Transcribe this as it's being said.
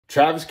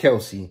Travis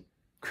Kelce,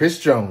 Chris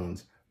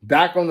Jones,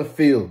 back on the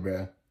field,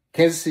 bro.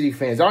 Kansas City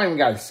fans, y'all even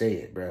got to say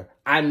it, bro.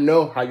 I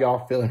know how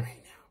y'all feeling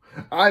right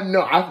now. I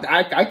know.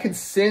 I can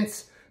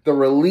sense the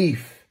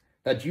relief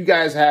that you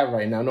guys have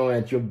right now,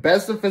 knowing that your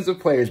best defensive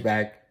players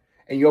back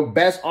and your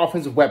best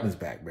offensive weapons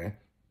back, bro.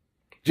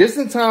 Just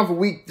in time for the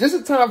week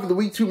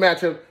 2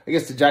 matchup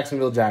against the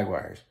Jacksonville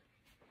Jaguars.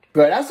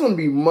 But that's going to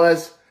be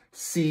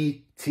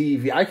must-see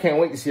TV. I can't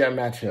wait to see that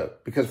matchup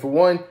because, for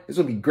one, it's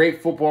going to be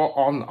great football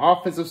on the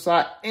offensive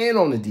side and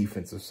on the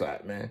defensive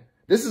side, man.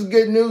 This is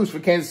good news for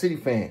Kansas City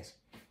fans.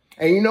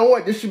 And you know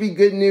what? This should be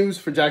good news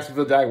for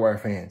Jacksonville Jaguar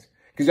fans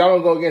because y'all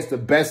don't go against the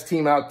best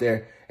team out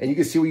there, and you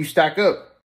can see where you stack up.